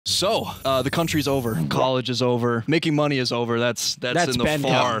So, the country's over. College is over. Making money is over. That's in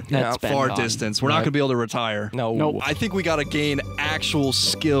the far distance. We're not going to be able to retire. No. I think we got to gain actual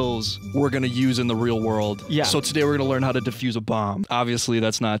skills we're going to use in the real world. Yeah. So today we're going to learn how to defuse a bomb. Obviously,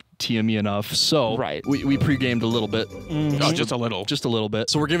 that's not TME enough. So we pre-gamed a little bit. Oh, just a little. Just a little bit.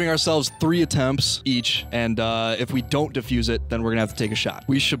 So we're giving ourselves 3 attempts each. And if we don't defuse it, then we're going to have to take a shot.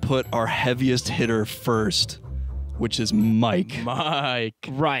 We should put our heaviest hitter first, which is Mike. Right.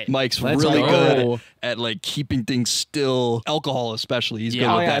 Mike's really good at like keeping things still. Alcohol especially. He's good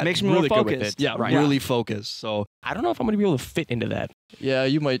with that. It makes me really more focused. Yeah, really focused. So I don't know if I'm gonna be able to fit into that. Yeah,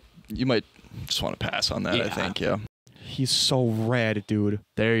 you might just want to pass on that, I think, yeah. He's so red, dude.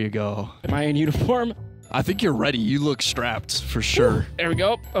 There you go. Am I in uniform? I think you're ready. You look strapped for sure. There we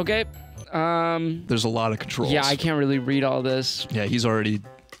go. Okay. There's a lot of controls. Yeah, I can't really read all this. Yeah, he's already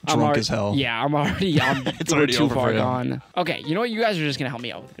drunk as hell. Yeah, I'm it's already too over far for him. gone. Okay, you know what? You guys are just gonna help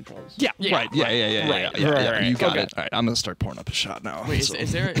me out with the controls. Yeah, right. Yeah. You got it. All right, I'm gonna start pouring up a shot now. Wait,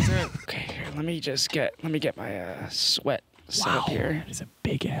 is there? Okay, here, let me get my sweat set up here. It's a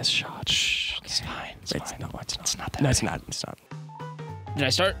big ass shot. Shh. Okay. It's fine. It's fine. No, it's not that. No, it's not. It's not. Did I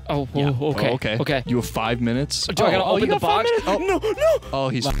start? Oh, yeah. Okay. Oh, okay. Okay. You have 5 minutes. Do I gotta open the box? Oh No. Oh,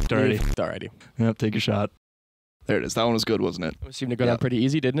 he's already. Already. Yep, take a shot. There it is. That one was good, wasn't it? It seemed to go down pretty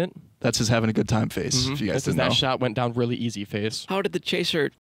easy, didn't it? That's his having a good time face. If you guys didn't know. That shot went down really easy face. How did the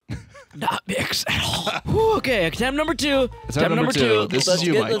chaser not mix at all? Whew, okay, attempt number 2. Attempt number 2. This is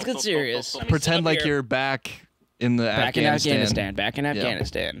you, Mike. Let's get serious. Pretend like you're back in the Afghanistan. Back in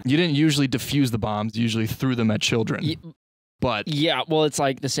Afghanistan. You didn't usually defuse the bombs. You usually threw them at children. But yeah, well, it's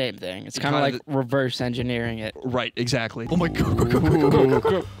like the same thing. It's kind of like reverse engineering it. Right, exactly. Oh my god.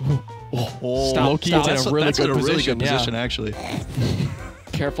 Stop. That's in a really good position, actually.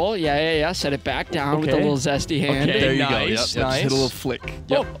 Careful. Yeah. Set it back down with a little zesty hand. Okay, there you go. Nice. Yep. Hit a little flick.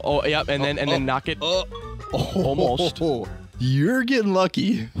 Yep. Oh, yep. And then knock it. Almost. You're getting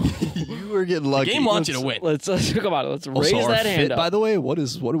lucky. You are getting lucky. The game wants you to win. Let's come on. Let's raise our that hand fit, up. by the way, what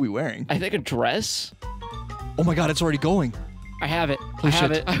are we wearing? I think a dress. Oh my god, it's already going. I have it. Holy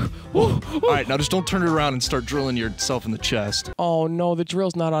shit. All right, now just don't turn it around and start drilling yourself in the chest. Oh no, the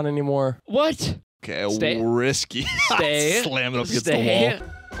drill's not on anymore. What? Okay, risky. Stay. Slam it up against the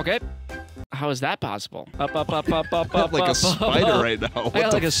wall. Okay. How is that possible? Up. Like a spider right now. I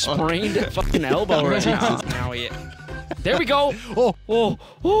got like a sprained fucking elbow right now. There we go.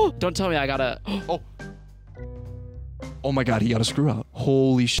 Oh. Don't tell me I gotta. Oh my god, he got a screw out.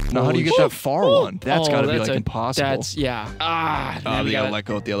 Holy shit. Now how do you get that far one? That's gotta be like impossible. You gotta let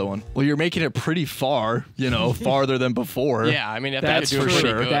go with the other one. Well, you're making it pretty far, farther than before. Yeah, I mean, that's for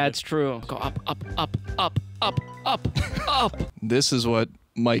sure. That's true. Go up. This is what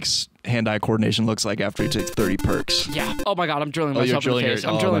Mike's hand-eye coordination looks like after he takes 30 perks. Yeah. Oh my god, I'm drilling myself in the face.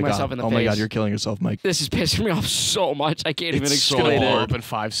 I'm drilling myself in the face. Oh my god, you're killing yourself, Mike. This is pissing me off so much. I can't even explain it. Up in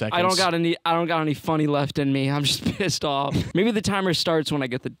 5 seconds. I don't got any funny left in me. I'm just pissed off. Maybe the timer starts when I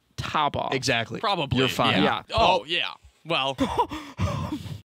get the top off. Exactly. Probably. You're fine. Yeah. Oh yeah. Well.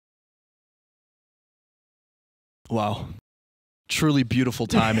 Wow. Truly beautiful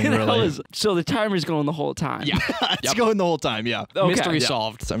timing, really. So the timer's going the whole time. Yeah, it's going the whole time, yeah. Okay. Mystery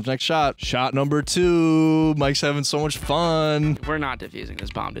solved. Time for next shot. Shot number 2. Mike's having so much fun. We're not defusing this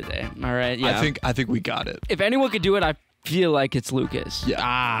bomb today. All right, yeah. I think we got it. If anyone could do it, I feel like it's Lucas. Yeah.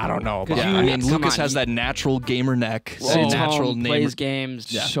 I don't know. Yeah, I mean, Lucas has that natural gamer neck. Natural plays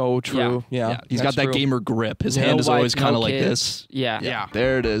games. Yeah. So true. Yeah. He's got that gamer grip. His hand is always kind of like this. Yeah.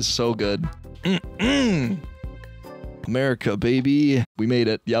 There it is. So good. America, baby. We made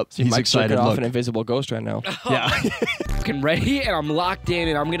it. Yep. He's excited. Off an invisible ghost right now. Yeah. Fucking ready, and I'm locked in,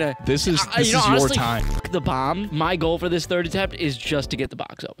 and I'm gonna. This is honestly, your time. Fuck the bomb. My goal for this 3rd attempt is just to get the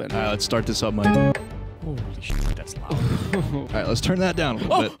box open. All right, let's start this up, Mike. Holy shit, that's loud. All right, let's turn that down a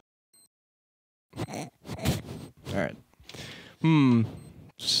little bit. All right.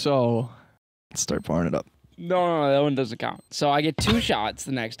 So, let's start firing it up. No, that one doesn't count. So I get 2 shots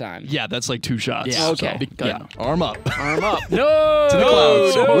the next time. Yeah, that's like 2 shots. Yeah, okay. So, good. Yeah. Arm up. Arm up. No! To the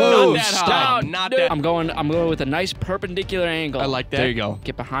clouds. No, Whoa, not that stop. high. Not that. I'm going with a nice perpendicular angle. I like that. There you go.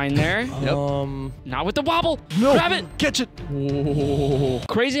 Get behind there. Yep. Not with the wobble. No. Grab it. Catch it. Whoa.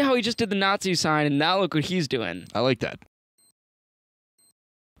 Crazy how he just did the Nazi sign, and now look what he's doing. I like that.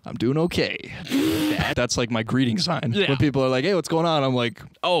 I'm doing okay. That's like my greeting sign. Yeah. When people are like, hey, what's going on? I'm like,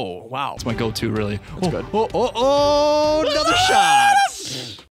 Oh, wow. it's my go-to, really. That's good. Oh, another shot.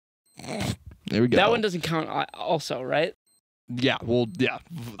 There we go. That one doesn't count also, right? Yeah, well, yeah.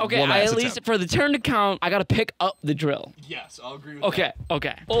 Okay, one at max least attempt. for the turn to count, I gotta pick up the drill. Yes, I'll agree with Okay,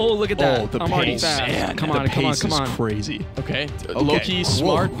 okay. Oh, look at that. Oh, the I'm already pace. fast. Man, Come the on, come on, pace come on. is crazy. Okay. Okay. Low-key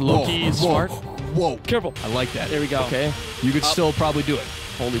smart. Low-key smart. Whoa. Careful. I like that. There we go. Okay. You could still probably do it.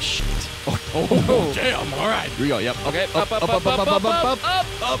 Holy shit. Oh, damn. All right. Here we go. Yep. Okay, up.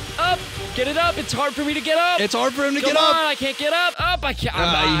 Get it up. It's hard for me to get up. It's hard for him to Come get up. on, I can't get up. Up, I can't.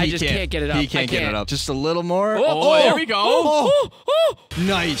 I just can't get it up. He can't get it up. Just a little more. Oh, there we go. Oh.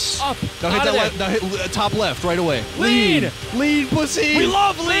 Nice. Up. Now hit Out that of left. Now hit top left right away. Lean. Lean, pussy. We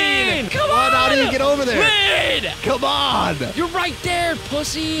love lean. Come on. How do you get over there? Lean. Come on. You're right there,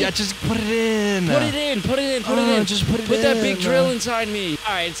 pussy. Yeah, just put it in. Put it in. Put it in. Put it in. Just put it in. Put that big drill inside me.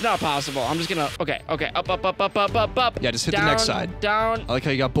 All right, it's not possible. I'm just gonna. Okay. Up. Yeah, just hit down, the next side. Down. I like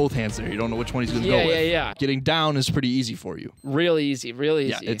how you got both hands there. You don't know which one he's gonna go with. Yeah. Getting down is pretty easy for you. Real easy. Real easy.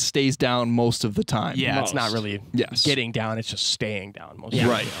 Yeah, it stays down most of the time. Yeah, it's not really Yes. getting down. It's just staying down most Yeah. of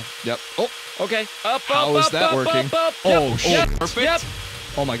the Right. time. Yep. Oh. Okay. Up. How is that working? Up. Oh, Yep. perfect. Yep.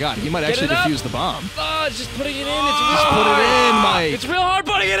 Oh my God, he might Get actually it up. defuse the bomb. Oh, it's just putting it in. It's Just real put hard. it in, Mike. It's real hard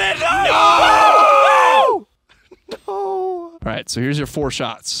putting it in. No! All right, so here's your 4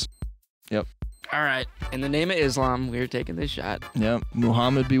 shots. Yep. All right. In the name of Islam, we're taking this shot. Yep.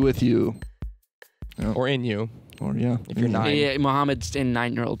 Muhammad be with you. Or in you. Or yeah. If you're not. Yeah, Muhammad's in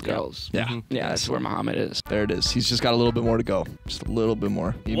 9-year-old girls. Yeah. Mhm. Yeah, that's where Muhammad is. There it is. He's just got a little bit more to go. Just a little bit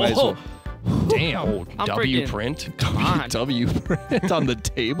more. He might as Whoa. well. Damn. Oh, I'm W freaking- print. Come on. W print on the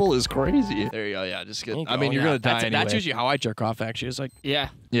table is crazy. There you go. Yeah, just get. I mean, you're gonna die anyway. That's usually how I jerk off. Actually, it's like, Yeah.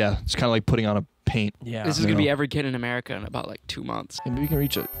 Yeah, it's kind of like putting on a paint. yeah. This is You going to know. be every kid in America in about like 2 months. Maybe we can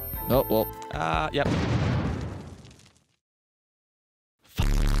reach it. Oh well. Yep.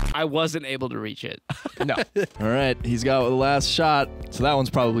 I wasn't able to reach it. No. All right, he's got the last shot. So that one's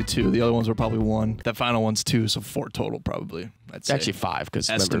probably 2. The other ones were probably 1. That final one's 2, so 4 total probably. I'd It's say. actually 5 because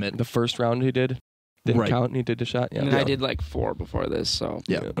Estimate. the first round he did didn't Right. count and he did a shot. Yeah. And I did like 4 before this, so.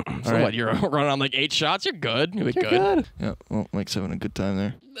 Yeah. So All right. what? You're running on like 8 shots. You're good. You're good. Yeah. Well, Mike's having a good time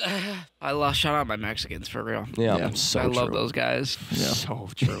there. I lost shout out my Mexicans for real. Yeah. Yeah. So I love true. those guys. Yeah. So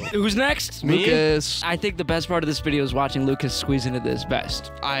true. Who's next? Lucas. I think the best part of this video is watching Lucas squeeze into this best.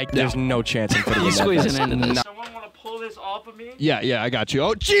 There's no chance I'm putting He's him in that. squeezing into this. No. Someone want to pull this off of me? Yeah, I got you.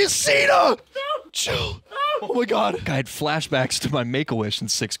 Oh, jeez, Cena! No! Chill. No! Oh my God. I had flashbacks to my Make-A-Wish in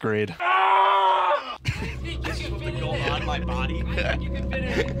 6th grade. On my body.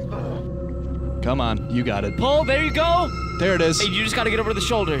 Come on, you got it. Pull, there you go. There it is. Hey, you just got to get over the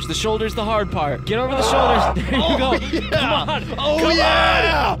shoulders. The shoulder's the hard part. Get over the shoulders. There you go. Come on. Oh Come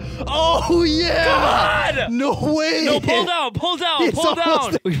yeah! Oh yeah! Come on. No way! No, pull down, pull down, It's pull down.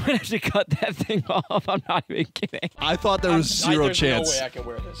 almost- We might have to cut that thing off. I'm not even kidding. I thought there was zero There's chance. no way I can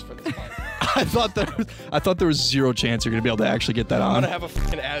wear this for this fight. I thought there was 0 chance you're gonna be able to actually get that I'm on. gonna have a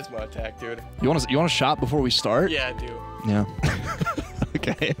fucking asthma attack, dude. You want a shot before we start? Yeah, I do. Yeah.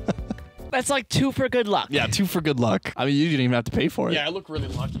 Okay. That's like 2 for good luck. Yeah, 2 for good luck. I mean, you didn't even have to pay for it. Yeah, I look really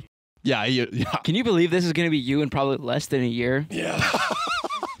lucky. Yeah. Can you believe this is going to be you in probably less than a year? Yeah.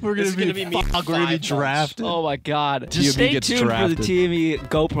 We're This is gonna be me in We're gonna be 5 months. drafted. Oh my God. TME Just stay gets tuned for drafted. the TME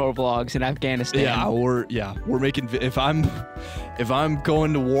GoPro vlogs in Afghanistan. We're making. If I'm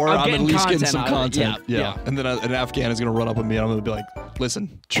going to war, I'm I'm at getting least getting content some out of it. content. Yeah. And then an Afghan is gonna run up on me, and I'm gonna be like,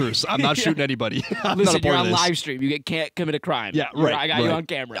 "Listen, truce. I'm not shooting anybody. I'm not Listen, a part you're of on this." live stream. You can't commit a crime. Yeah, You're- right, I got you right. on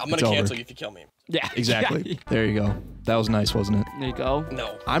camera. I'm gonna It's over. cancel you if you kill me. Yeah. Exactly. Yeah. There you go. That was nice, wasn't it? There you go.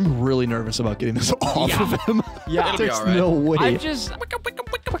 No. I'm really nervous about getting this off Yeah. of him. Yeah. It'll be There's all right. no way. I'm just.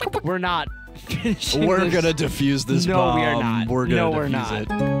 We're not finishing We're this. gonna defuse this No, bomb. we are not. We're gonna No, we're defuse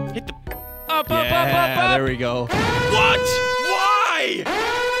not. it. Hit the. Up, Yeah, there we go. What? Why?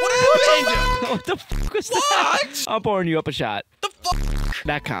 What happened? What the fuck was that? What? I'm pouring you up a shot. The fuck?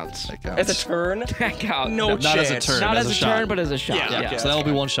 That counts. That counts. As a turn? That counts. No not as a chance. turn. Not as a shot. turn, but as a shot. Yeah, Yeah. okay. So that'll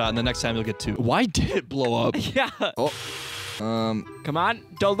be 1 shot, and the next time you'll get 2. Why did it blow up? Yeah. Oh. Come on.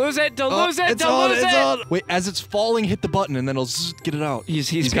 Don't lose it. Don't Oh, lose it. it's Don't on, lose it's it. on. Wait, as it's falling, hit the button, and then it'll get it out. He's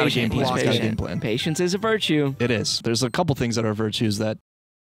got a patient. game plan. He's He's got a patient. game plan. Patience is a virtue. It is. There's a couple things that are virtues that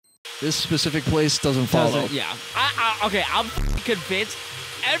this specific place doesn't follow. Yeah. Okay, I'm convinced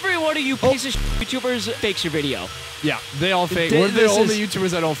every one of you piece of YouTubers fakes your video. Yeah, they all fake. Thi- We're the this only is-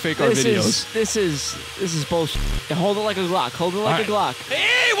 YouTubers that don't fake our videos. This is bullshit. Hold it like a Glock. Hold it like a Glock.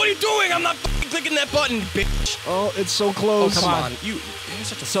 Hey, what are you doing? I'm not fucking clicking that button, bitch. Oh, it's so close. Come on. You're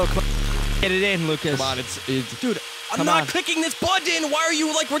such a So get it in, Lucas. Come on, it's dude. I'm Come not on. clicking this button. Why are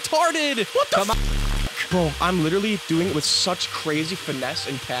you like retarded? What the? Come on. Bro, I'm literally doing it with such crazy finesse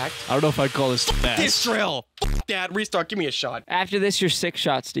and tact. I don't know if I'd call this fast. This drill. Dad, restart. Give me a shot. After this, you're 6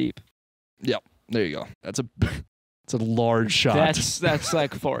 shots deep. Yep. There you go. That's a It's a large shot. That's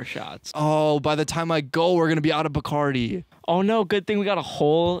like 4 shots. Oh, by the time I go, we're gonna be out of Bacardi. Oh no, good thing we got a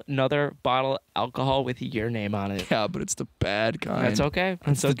whole another bottle of alcohol with your name on it. Yeah, but it's the bad kind. That's okay.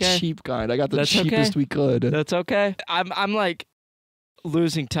 It's That's okay. the cheap kind. I got the That's cheapest okay. we could. That's okay. I'm like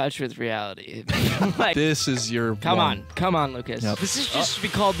losing touch with reality. Like, This is your come one. on, Lucas. Yep. This is just to be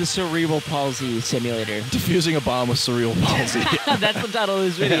called the cerebral palsy simulator. Defusing a bomb with cerebral palsy. That's the title of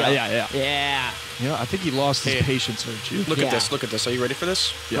this video. Yeah. Yeah. Yeah, I think he lost his Hey. patience virtue. Look Yeah. at this. Look at this. Are you ready for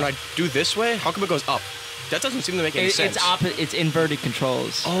this? Yeah. When I do this way, how come it goes up? That doesn't seem to make any sense. It's inverted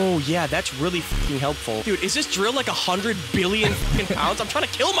controls. Oh yeah, that's really fucking helpful. Dude, is this drill like 100 billion fucking pounds? I'm trying to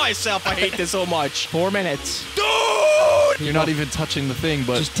kill myself. I hate this so much. 4 minutes. Dude! You're not even touching the thing,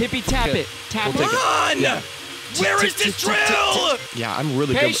 but Just tippy tap Okay. it. Tap We'll it. take it. Run! Yeah. Where is this drill? Yeah, I'm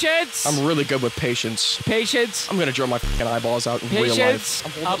really good. Patience. I'm really good with patience. Patience. I'm gonna drill my fucking eyeballs out in real Patience.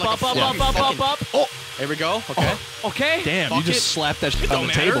 life. Up, up, up, Yeah. up, up, up, up. Oh, there we go. Okay. Okay. damn, Fuck you just it. slapped that shit It on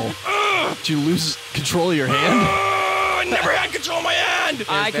the don't matter. table. Did you lose control of your hand? I never had control of my hand.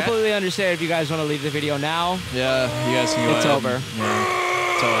 I completely understand if you guys want to leave the video now. Yeah, you guys can go It's ahead. over.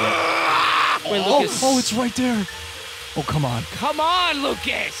 Yeah, it's over. Wait, Oh, Lucas. oh, it's right there. Oh, come on. Come on,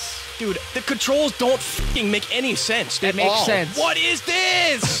 Lucas. Dude, the controls don't fucking make any sense. It at makes all. sense. What is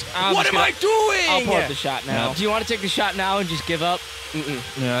this? I'm What just am I doing? I'll pour up the shot now. Yeah. Do you want to take the shot now and just give up?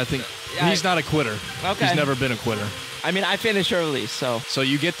 Yeah, I think Yeah, he's not a quitter. Okay. He's never been a quitter. I mean, I finish early, so So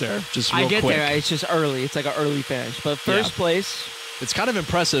you get there just real I get quick. there. It's just early. It's like an early finish. But first place, It's kind of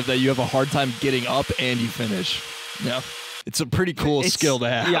impressive that you have a hard time getting up and you finish. Yeah. It's a pretty cool It's- skill to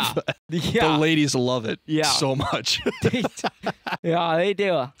have. yeah. The Yeah. ladies love it Yeah. so much. Yeah, they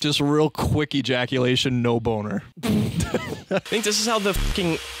do. Just real quick ejaculation, no boner. I think this is how the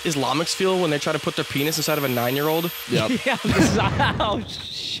fucking Islamics feel when they try to put their penis inside of a 9-year-old. Yep. Yeah. This is, oh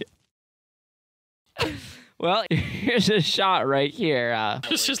shit. Well, here's a shot right here.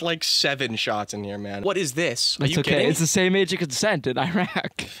 There's just like 7 shots in here, man. What is this? Are It's you okay. kidding? It's the same age of consent in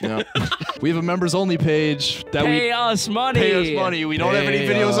Iraq. Yeah. We have a members only page that Pay us money. pay us money. We don't have any Pay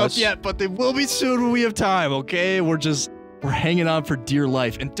videos up us. yet, but they will be soon when we have time, okay? We're hanging on for dear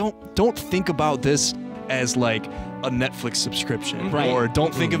life. And don't think about this as like a Netflix subscription. Right. Or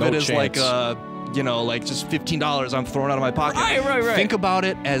don't think of No it as like chance. like just $15 I'm throwing out of my pocket. Right. Think about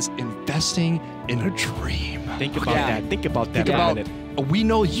it as investing in a dream. Think about Yeah. that. Think about that. Think for a about minute. we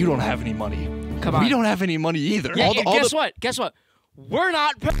know you don't have any money. Come on. We don't have any money either. Yeah, All guess the- what? Guess what? We're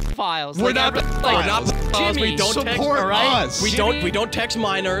not pedophiles. We're Like, not every- pedophiles. We're not pedophiles. Jimmy, We don't text. support All right? us. We Jimmy. don't text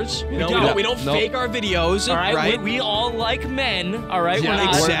minors. You know, don't. we don't Nope. fake our videos. All right, right? we all like men. All right, Yeah, we're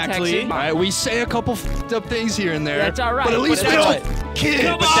not exactly. texting All mom. right, we say a couple f***ed up things here and there. That's all right, But at least but we that's don't kids.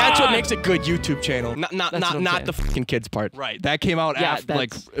 Come But that's what on. makes a good YouTube channel. Not That's what I'm saying. the fucking kids part. Right. That came out Yeah, after,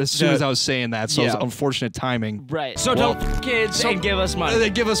 like, that's- as soon the- as I was saying that. So it Yeah. was unfortunate timing. Right. So Well, don't f- kids so- and give us money. They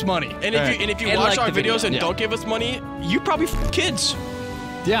give us money. And if you And watch like our the video. videos and Yeah. don't give us money, you probably kids.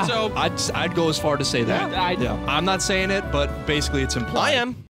 Yeah. So- I'd go as far to say that. Yeah, I'm not saying it, but basically it's implied. I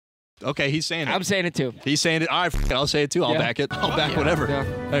am. Okay, he's saying it. I'm saying it too. He's saying it. All right, I'll say it too. I'll Yeah. back it. I'll back yeah. whatever. Yeah.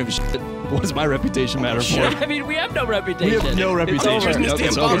 I don't give a shit. What does my reputation matter for? I mean, we have no We reputation. have no reputation. It's over. Just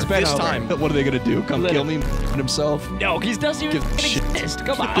It's damn over. bummer this time. What are they gonna do? Come kill me and himself? No, he doesn't even Gives a shit. exist.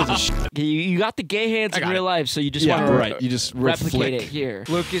 Come Gives a on. shit. You got the gay hands in got real it. life, so you just Yeah, want to right. You just replicate flick. it here.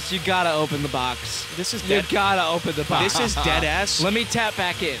 Lucas, you gotta open the box. This is You dead. gotta open the box. This is dead ass. Let me tap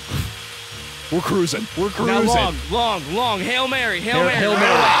back in. We're cruising. We're Now cruising. long. Hail Mary. Hail Mary. Hail right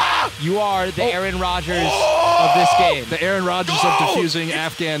Mary. away. You are the Aaron Rodgers of this game. The Aaron Rodgers of defusing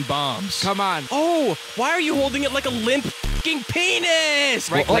Afghan bombs. Come on. Oh, why are you holding it like a limp fucking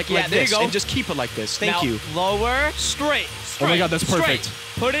penis? Right, like, yeah, there you this, go. And just keep it like this. Thank Now, you. Lower, straight. Oh my God, that's straight. perfect.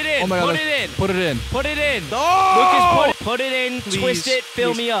 Put it in. Oh my God. Put it in. Put it in. Put it in. No! Lucas, put it in. Please, Twist it.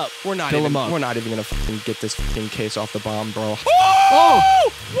 Fill please. me up. We're not Fill even. him up. We're not even gonna fucking get this fucking case off the bomb, bro.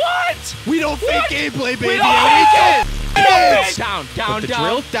 Oh! What? We don't fake gameplay, baby. Down. Put the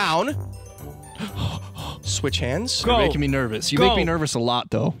drill down. Switch hands. Go. You're making me nervous. You Go. make me nervous a lot,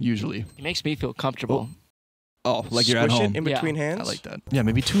 though, usually. It makes me feel comfortable. Oh, like you're at Squish home. it in Yeah. between I hands. like that. Yeah,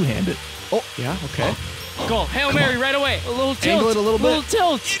 maybe two-handed. Oh, Yeah. Okay. Go. Hail Mary right away. A little tilt. Angle it a little bit. Little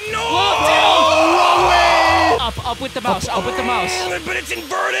tilt. No! Wrong way. Up with the mouse. Up with the mouse. But it's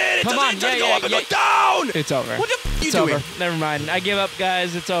inverted. It Come on, doesn't yeah, go up and yeah. go down. It's over. What the f you It's doing? over. Never mind. I give up,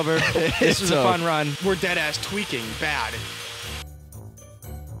 guys. It's over. This was a fun run. We're dead ass tweaking bad.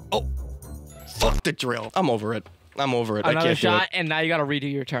 Oh, fuck the drill. I'm over it. I'm over it. I Another can't shot, do it. and now you got to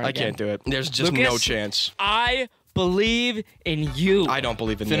redo your turn. I again. can't do it. There's just no Lucas? chance. I believe in you. I don't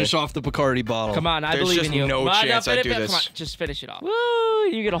believe in Finish you. off the Bacardi bottle. Come on, I There's believe just in you. no Come on, chance I do Come this. on, just finish it off. Woo!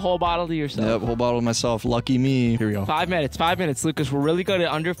 You get a whole bottle to yourself. Yep, whole bottle myself. Lucky me. Here we go. 5 minutes, 5 minutes, Lucas. We're really good at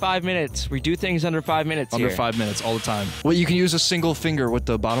under 5 minutes. We do things under 5 minutes Under here. 5 minutes all the time. Well, you can use a single finger with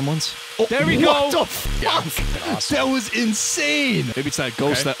the bottom ones. Oh, There we what go. The fuck? That was insane. Maybe it's that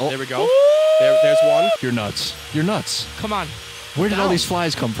ghost that. Oh, There we go. There's one. You're nuts. You're nuts. Come on. Where did all down. these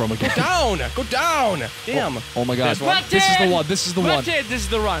flies come from again? Down. Go down. Damn. Oh my god. There's one. Left This is the hand. one. This is the Left one. hand. This is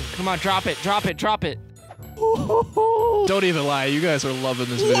the run. Come on, drop it, drop it, drop it. Don't even lie. You guys are loving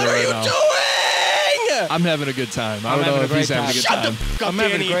this video right now. doing? I'm having a good time. I I'm don't know having a if he's great having a good time. time. Fuck up, I'm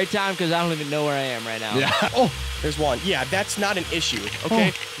having a Danny. great time because I don't even know where I am right now. Yeah. Oh. There's one. Yeah, that's not an issue.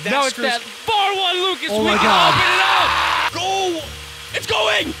 Okay. That No, it's screws- that far one, Lucas. Oh we my can God. open it up. Go! It's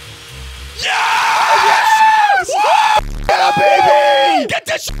going! Yes! Yeah, baby! Get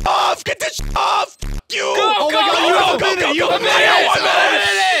this off! Get this off! You! Go, Oh go, my God, go, you have go, a minute! go, You go, have a go, minute! go, 1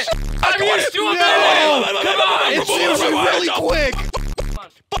 minute! I'm used to a minute. Come on. It's usually really quick.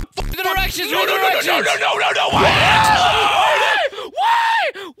 The directions. No, read the no, no, no, directions. no, no, no, no! Why?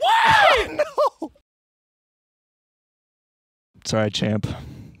 Why? Why? It's all right, champ.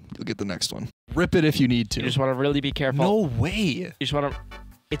 You'll get the next one. Rip it if you need You to. just want to really be careful. No way. You just want to.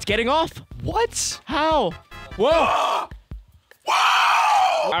 It's getting off. What? How? Whoa.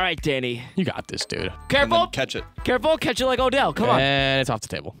 All right, Danny. You got this, dude. And Careful. then catch it. Careful. Catch it like Odell. Come on. And it's off the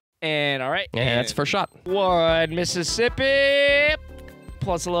table. And all right. And that's the first shot. One Mississippi.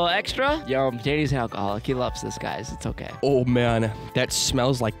 Plus a little extra. Yo, Danny's an alcoholic. He loves this, guys. It's okay. Oh, man. That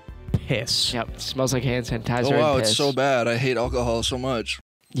smells like piss. Yep. Smells like hand sanitizer. Oh wow, and it's piss. so bad. I hate alcohol so much.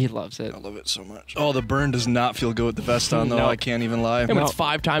 He loves it. I love it so much. Oh, the burn does not feel good with the vest on, though. No. I can't even lie. Yeah, but it's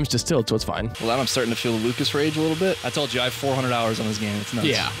 5 times distilled, so it's fine. Well, now I'm starting to feel Lucas rage a little bit. I told you I have 400 hours on this game. It's nuts.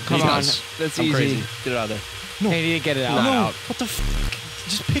 Yeah. Come It's on. nuts. That's I'm easy. crazy. Get it out of there. Hey, you need to get it out. No. out. What the fuck?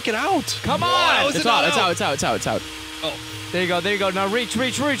 Just pick it out. Come on. How is It's it not out, it's out, it's out. Oh. There you go. There you go. Now reach,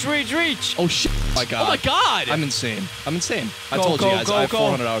 reach, reach, reach, reach. Oh, shit. My God. Oh, my God. I'm insane. I'm insane. I Go, told go, you guys go, I have go.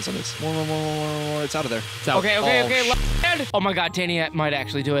 400 hours on this. More. It's out of there. It's out. Okay, okay, Oh, okay. Left hand. Oh my God, Danny might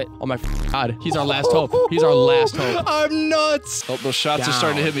actually do it. Oh, my God. He's our last hope. He's our last hope. I'm nuts. Oh, those shots are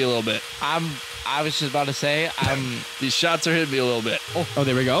starting to hit me a little bit. I was just about to say, These shots are hitting me a little bit. Oh,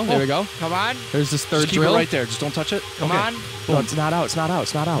 there we go. There we go. come on, There's this third Just keep drill. it right there. Just don't touch it. come Okay. on. No, it's not out. It's not out.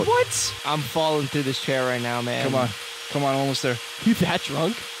 It's not out. What? I'm falling through this chair right now, man. Come on. Come on, almost there. You that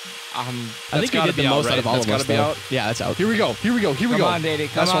drunk? I'm. I That's think you gotta did the be out, most right? out of all That's of us, gotta be though. out. Yeah, that's out. Here we go. Here we go. Here we Come go. on, Danny.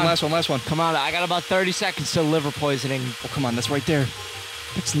 Come last on. one. Last one. Last one. Come on, I got about 30 seconds to liver poisoning. Oh, come on. That's right there.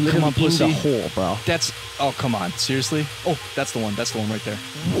 It's literally on, in the pussy. hole, bro. That's. Oh, come on. Seriously? Oh, that's the one. That's the one right there.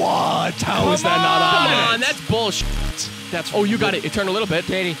 What? How is that Come not on? Come it? on, that's bullshit. That's. Oh, you got it. It turned a little bit.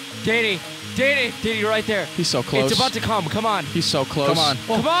 Danny, right there. He's so close. It's about to come. Come on. He's so close. Come on.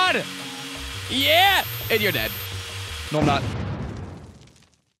 Come on. Yeah! And you're dead. No, I'm not.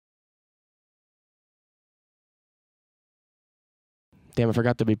 Damn, I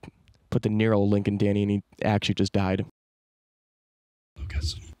forgot that we put the Nero link in Danny, and he actually just died.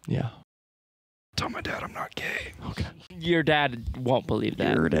 Lucas, Yeah. tell my dad I'm not gay. Okay. Your dad won't believe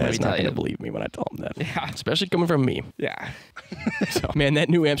that. Your let me dad's not tell going to you. believe me when I tell him that. Yeah. Especially coming from me. Yeah. So, man, that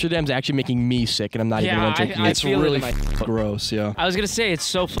New Amsterdam's actually making me sick, and I'm not even Yeah, one drinking I it. It's feel it really in my gross, yeah. I was gonna say it's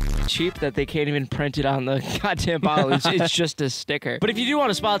so cheap that they can't even print it on the goddamn bottle. It's just a sticker. But if you do want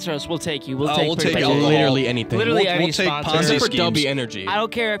to sponsor us, we'll take you. We'll take we'll pretty take much alcohol. anything. Literally anything. Literally We'll any take sponsor. Ponzi Except for schemes. Dubby Energy. I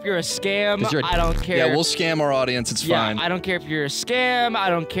don't care if you're a scam. 'Cause you're- I don't care. Yeah, we'll scam our audience. It's Yeah, fine. I don't care if you're a scam. I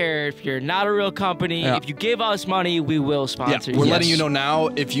don't care if you're not a real company. Yeah. If you give us money, we will Yeah, sponsor we're you. letting you know now.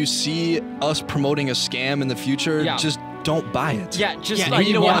 If you see us promoting a scam in the future, Yeah. just don't buy it. Yeah, just Yeah, like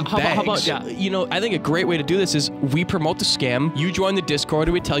you know what? want How about, bags. Yeah. you know, I think a great way to do this is we promote the scam, you join the Discord,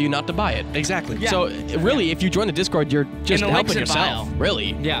 and we tell you not to buy it. Exactly. Yeah. So, really, if you join the Discord, you're just the link's helping in yourself. bio.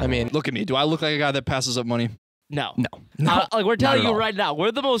 Really. Yeah. I mean, Look at me. Do I look like a guy that passes up money? No. no. Like we're telling at you all. right now,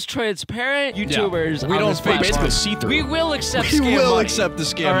 we're the most transparent YouTubers. We on don't this fake- platform. basically see-through. We will accept We scam will money. accept the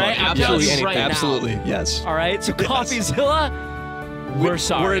scam All right? money. I'm telling Absolutely you right now. Absolutely. Yes. All right, so CoffeeZilla, we're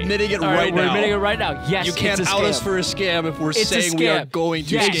sorry. We're admitting it All right We're now. admitting it right now. Yes, You can't it's a out scam. us for a scam if we're It's a saying we are scam. going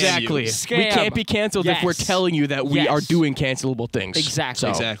to Yes. scam Exactly. you. Scam. We can't be canceled if we're Yes. telling you that we Yes. are doing cancelable things. Exactly. So,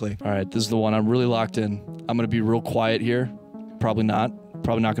 Exactly. All right, this is the one. I'm really locked in. I'm going to be real quiet here. Probably not.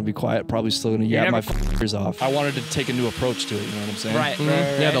 Probably not going to be quiet. Probably still going to yap my never ears off. I wanted to take a new approach to it, you know what I'm saying? Right, Mhm. right,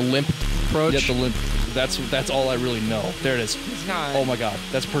 Yeah, right. the limp approach. Yeah, the limp. That's all I really know. There it is. It's not. Oh my God,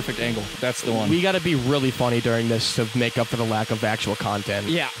 that's perfect angle. That's the one. We got to be really funny during this to make up for the lack of actual content.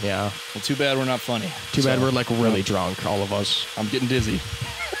 Yeah. Yeah. Well, too bad we're not funny. Too bad So, we're like really drunk, all of us. I'm getting dizzy.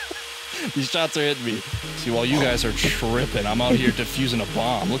 These shots are hitting me. See, while you guys are tripping, I'm out here defusing a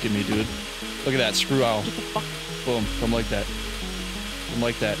bomb. Look at me, dude. Look at that. Screw out. Boom. Come like that. Come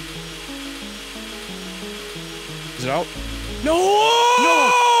like that. Is it out? No!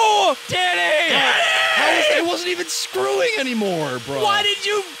 No! Danny! It wasn't even screwing anymore, bro. Why did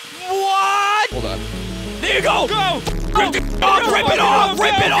you? What? Hold on. There you go. Go! Rip it off! Rip it off!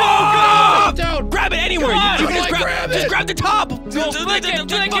 Rip it off! Down. Grab it anywhere. You can just grab the top. Flick it!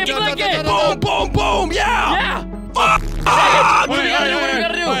 Flick it! Boom! Boom! Boom! Yeah! Yeah! Fuck! What do you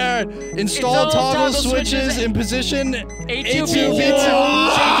gotta do? Alright. Install toggle switches in position A2, A2,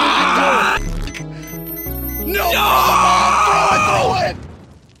 B2. No! Throw it!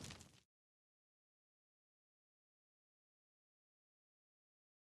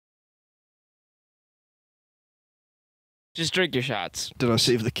 Just drink your shots. Did I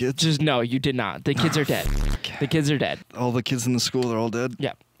save the kids? Just no, you did not. The kids are dead. The kids are dead. All the kids in the school, they're all dead?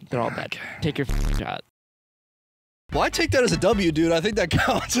 Yeah, they're all dead. Take your shot. Well, I take that as a W, dude. I think that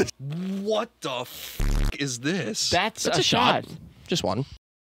counts. What the f is this? That's That's a shot. Just one.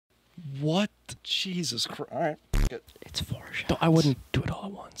 What? Jesus Christ. All right. It's 4 shots. I wouldn't do it all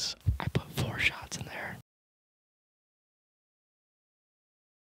at once. I put 4 shots in there.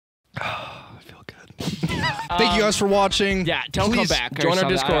 I feel good. Thank you guys for watching. Yeah, don't Please come back. or join our something.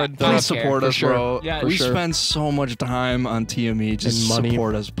 Discord. I Please don't care. support us, sure. bro. Yeah, we for sure. spend so much time on TME. Just And money.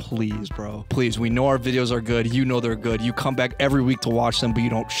 support us, please, bro. Please, we know our videos are good. You know they're good. You come back every week to watch them, but you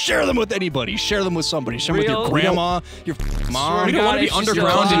don't share them with anybody. Share them with somebody. Share them with your Real- grandma, your mom. We don't want to be God, it's just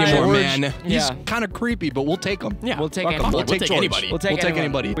underground your anymore, life. man. He's Yeah. kind of creepy, but we'll take him. Yeah, We'll take fuck 'em. anybody. We'll take George. anybody. We'll take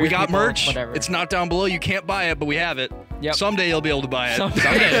anybody. We Weird got people, merch. whatever. It's not down below. You can't buy it, but we have it. Yep. Someday you'll be able to buy it. Someday.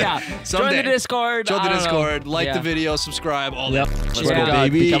 Yeah. Someday. Join the Discord. Join the I don't know. Discord. Like Yeah. the video. Subscribe. All Yep. that. Let's Let's go, go, baby.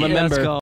 baby. Become a Yeah, let's member. go.